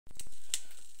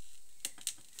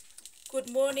Good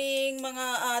morning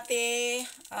mga ate.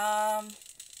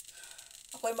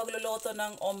 Ako'y magluluto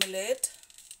ng omelette.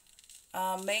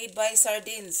 Made by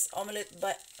Sardines. Omelette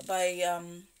by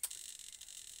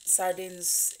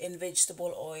Sardines in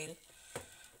vegetable oil.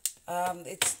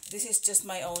 This is just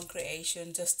my own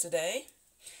creation just today.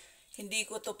 Hindi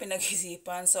ko to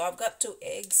pinag-isipan. So I've got 2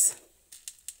 eggs.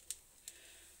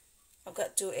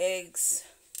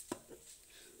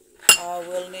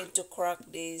 We'll need to crack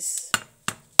these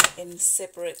in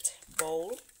separate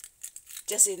bowl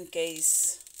just in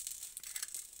case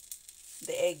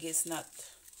the egg is not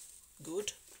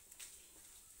good.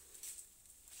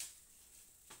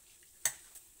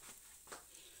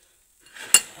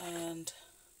 And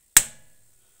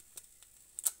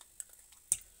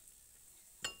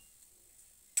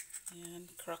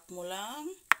crack mo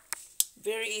lang.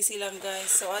 Very easy lang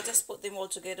guys. So I just put them all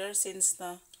together since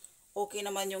na okay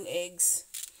naman yung eggs.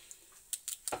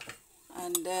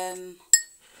 And then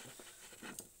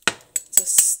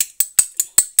just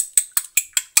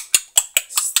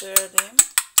stir them.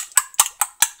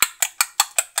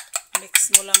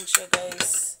 Mix mo lang siya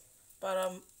guys para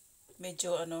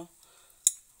medyo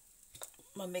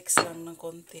ma-mix lang ng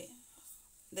konti.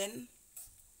 Then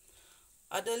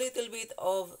add a little bit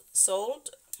of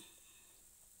salt.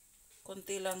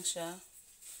 Konti lang siya.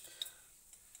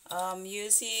 I'm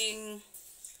using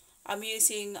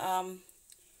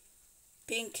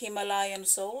pink Himalayan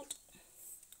salt.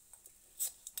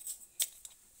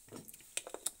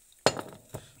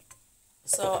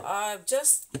 So I've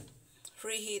just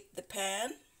reheat the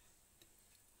pan.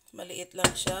 Maliit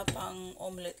lang siya, pang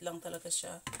omelette lang talaga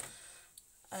siya.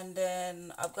 And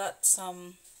then I've got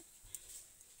some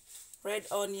red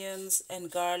onions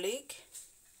and garlic.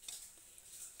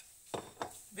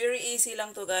 Very easy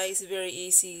lang to guys, very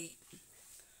easy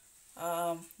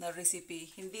na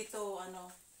recipe. Hindi to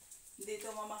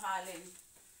mamahalin.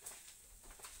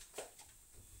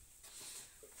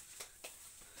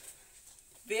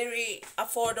 Very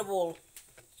affordable.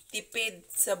 Tipid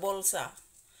sa bulsa.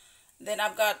 Then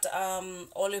I've got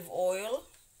olive oil.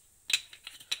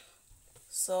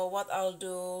 So what I'll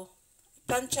do,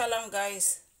 tansya lang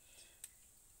guys.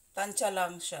 Tansya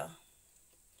lang siya.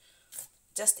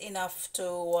 Just enough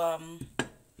to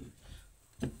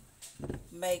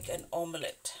make an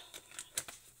omelette.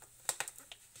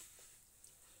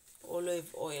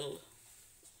 Olive oil.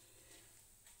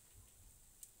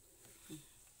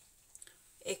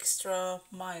 Extra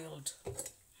mild.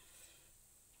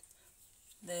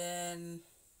 Then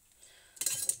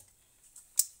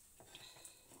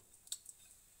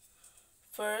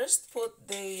first put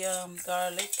the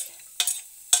garlic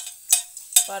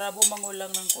para bumango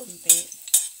lang ng konti.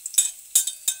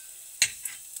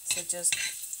 So just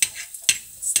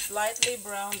slightly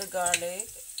brown the garlic.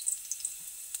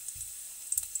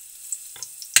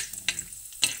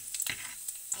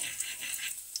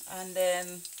 And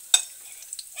then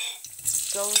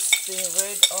goes the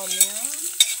red onion.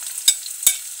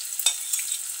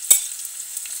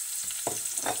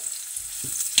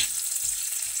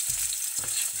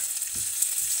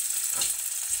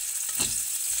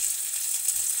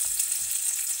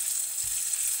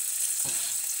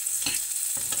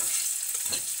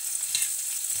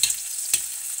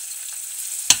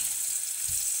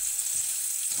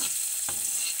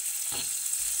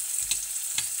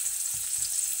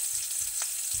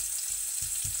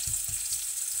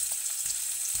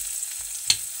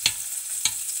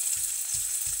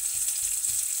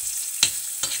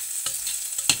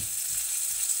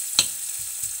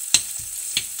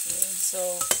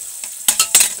 So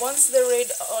once the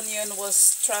red onion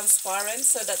was transparent,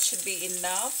 so that should be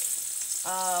enough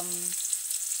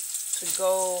to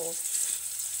go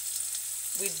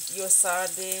with your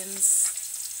sardines.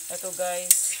 Ito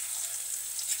guys.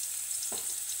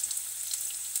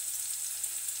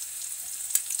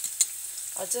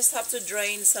 I'll just have to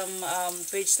drain some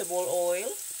vegetable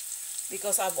oil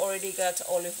because I've already got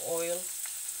olive oil.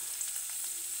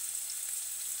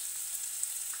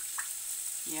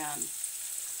 Yan.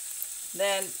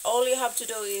 Then all you have to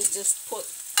do is just put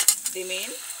them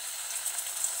in.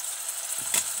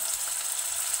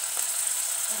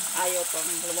 Ayaw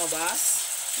pang lumabas.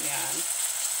 Yan.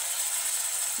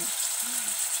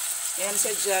 Yan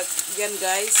siya yan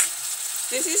guys.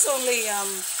 This is only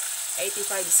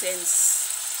 85 cents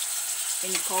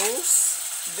in Coles.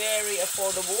 Very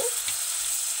affordable.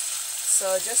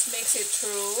 So just mix it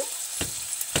through.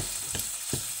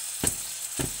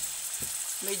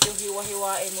 Medyo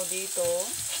hiwa-hiwain mo dito.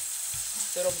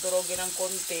 Durog-durogin ng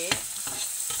konti.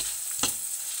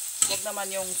 Huwag naman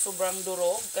yung sobrang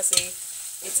durog kasi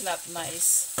it's not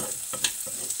nice.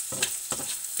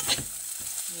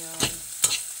 Yan.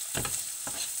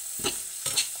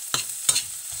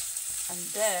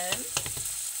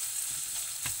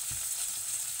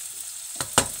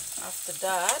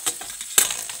 that,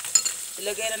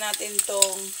 ilagay na natin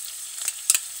tong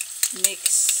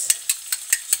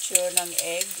mixture ng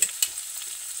egg.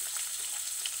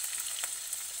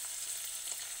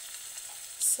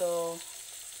 So,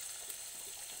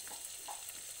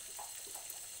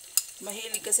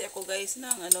 mahilig kasi ako guys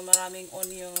ng maraming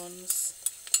onions.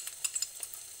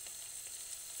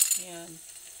 Yan.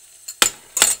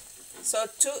 So,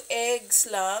 2 eggs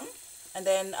lang. And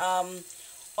then,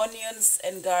 onions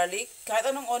and garlic. Kahit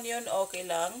anong onion, okay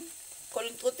lang.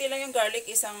 Kunti lang yung garlic,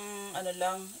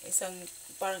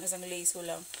 parang isang liso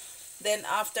lang. Then,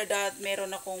 after that,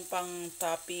 meron akong pang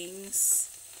toppings.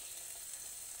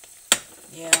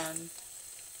 Yan.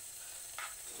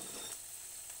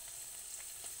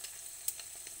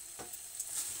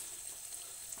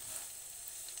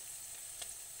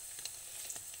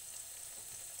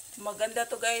 Maganda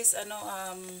to guys,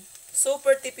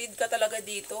 super tipid ka talaga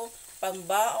dito,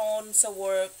 pangbaon sa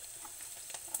work,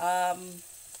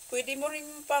 pwede mo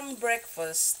rin pang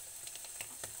breakfast.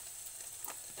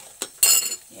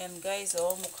 Yan guys,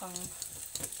 oh, mukhang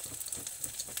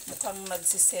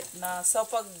nagsiset na. So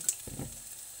pag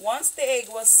once the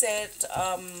egg was set,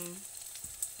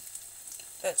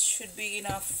 that should be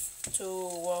enough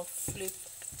to flip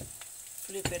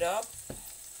it up.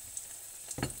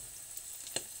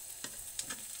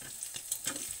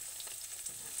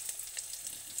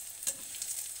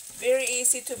 Very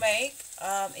easy to make.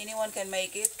 Anyone can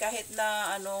make it. Kahit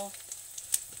na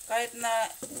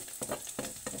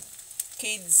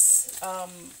kids,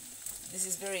 this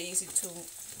is very easy to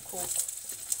cook.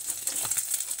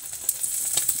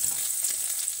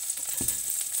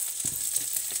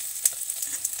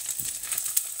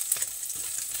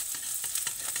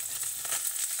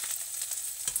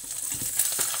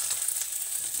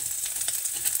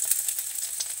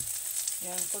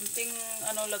 Yan, kunting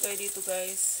lagay dito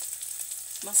guys.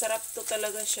 Masarap to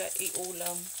talaga siya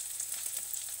iulam.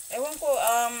 Ewan ko,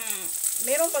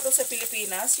 meron pa to sa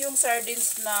Pilipinas, yung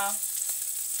sardines na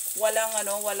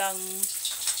walang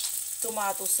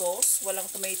tomato sauce, walang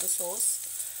tomato sauce.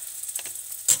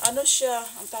 Ano siya,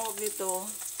 ang tawag dito,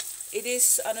 it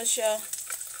is, siya,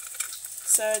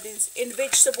 sardines, in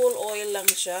vegetable oil lang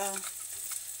siya.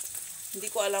 Hindi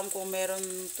ko alam kung meron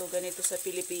to ganito sa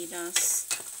Pilipinas.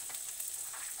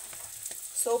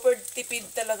 Super tipid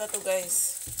talaga to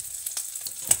guys.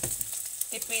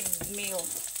 Tipid meal.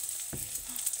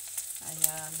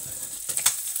 Ayan.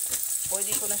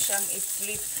 Pwede ko na siyang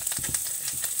i-flip.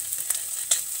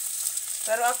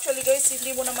 Pero actually guys,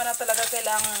 hindi mo naman na talaga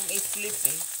kailangan i-flip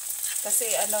eh. Kasi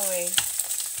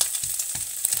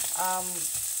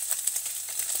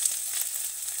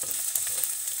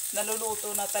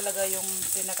naluluto na talaga yung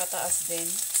pinakataas din.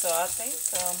 So I think,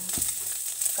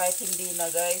 kahit hindi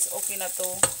na guys, okay na to.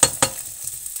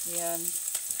 Yan.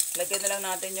 Lagyan na lang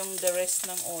natin yung the rest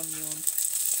ng onion.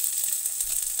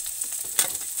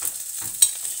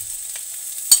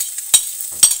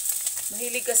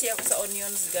 Mahilig kasi ako sa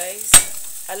onions guys.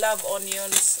 I love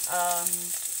onions.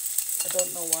 I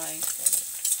don't know why.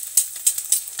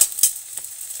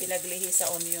 Pinaglihi sa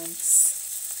onions.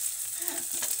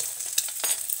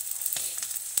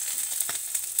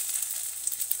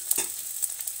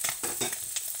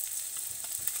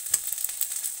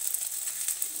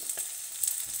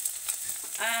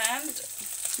 And,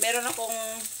 meron akong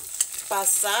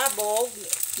pasabog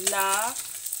na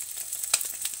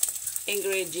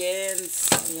ingredients.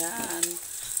 Ayan.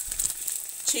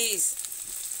 Cheese.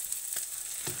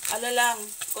 Lang,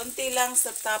 konti lang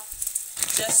sa top.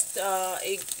 Just a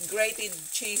grated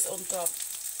cheese on top.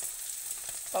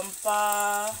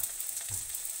 Pampa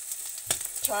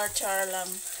char lang.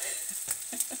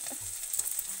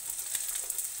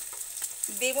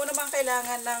 Hindi mo naman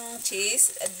kailangan ng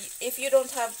cheese. If you don't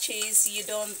have cheese, you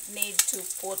don't need to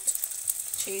put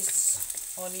cheese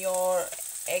on your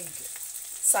egg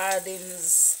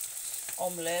sardines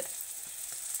omelette.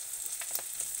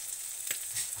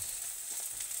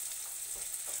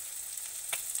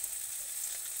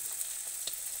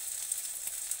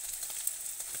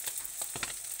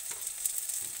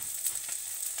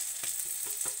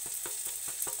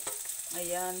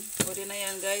 Ayan, pwede na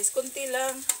yan guys. Kunti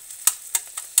lang.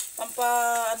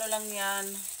 Pampa lang yan.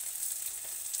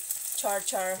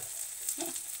 Char.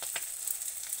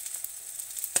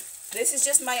 This is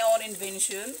just my own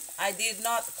invention. I did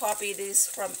not copy this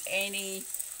from any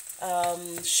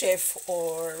chef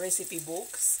or recipe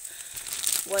books.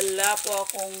 Wala po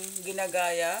akong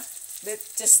ginagaya.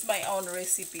 That's just my own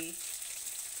recipe.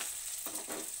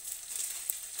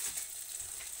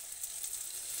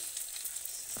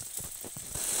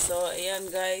 So,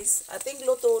 ayan guys. I think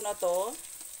luto na to.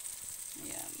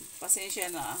 Ayan. Pasensya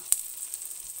na.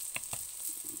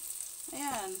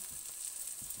 Ayan.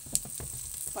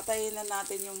 Patayin na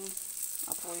natin yung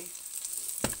apoy.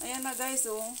 Ayan na guys,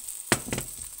 oh.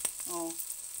 Oh.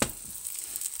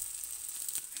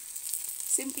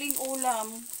 Simpleng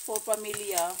ulam for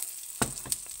pamilya.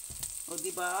 O,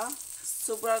 diba?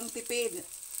 Sobrang tipid.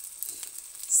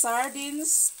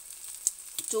 Sardines,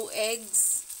 2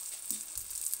 eggs,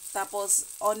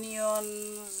 tapos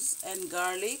onions and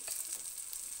garlic,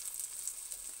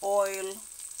 oil,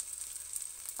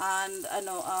 and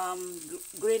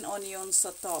green onions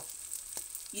sa top.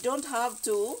 You don't have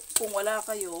to, kung wala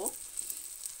kayo,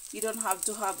 you don't have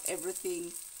to have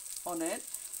everything on it.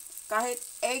 Kahit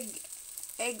egg,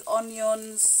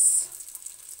 onions,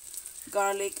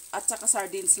 garlic, at saka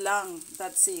sardines lang.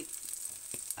 That's it.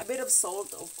 A bit of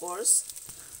salt, of course.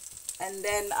 And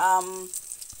then,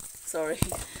 sorry.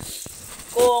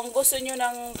 Kung gusto nyo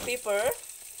ng pepper,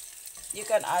 you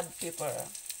can add pepper.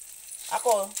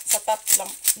 Ako, sa top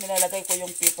lang nilalagay ko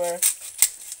yung pepper.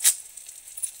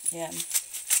 Yan.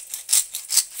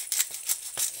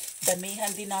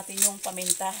 Damihan din natin yung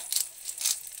paminta.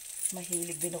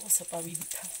 Mahilig din ako sa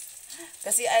paminta.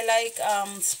 Kasi I like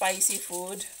spicy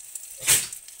food.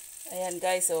 Ayan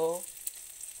guys, oh.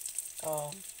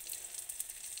 Oh.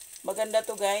 Maganda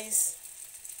to guys.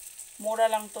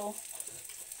 Mura lang to.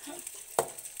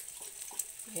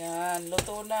 Yan,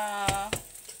 luto na.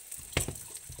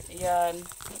 Yan.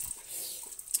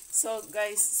 So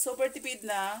guys, super tipid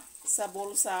na sa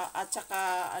bulsa at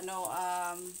saka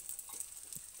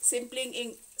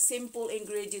simple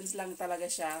ingredients lang talaga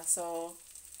siya. So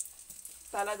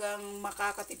talagang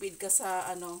makakatipid ka sa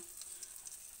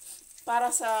para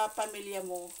sa pamilya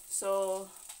mo. So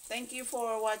thank you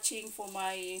for watching for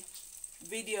my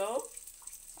video.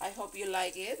 I hope you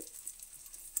like it.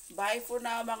 Bye for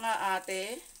now mga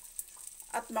ate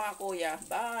at mga kuya.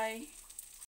 Bye!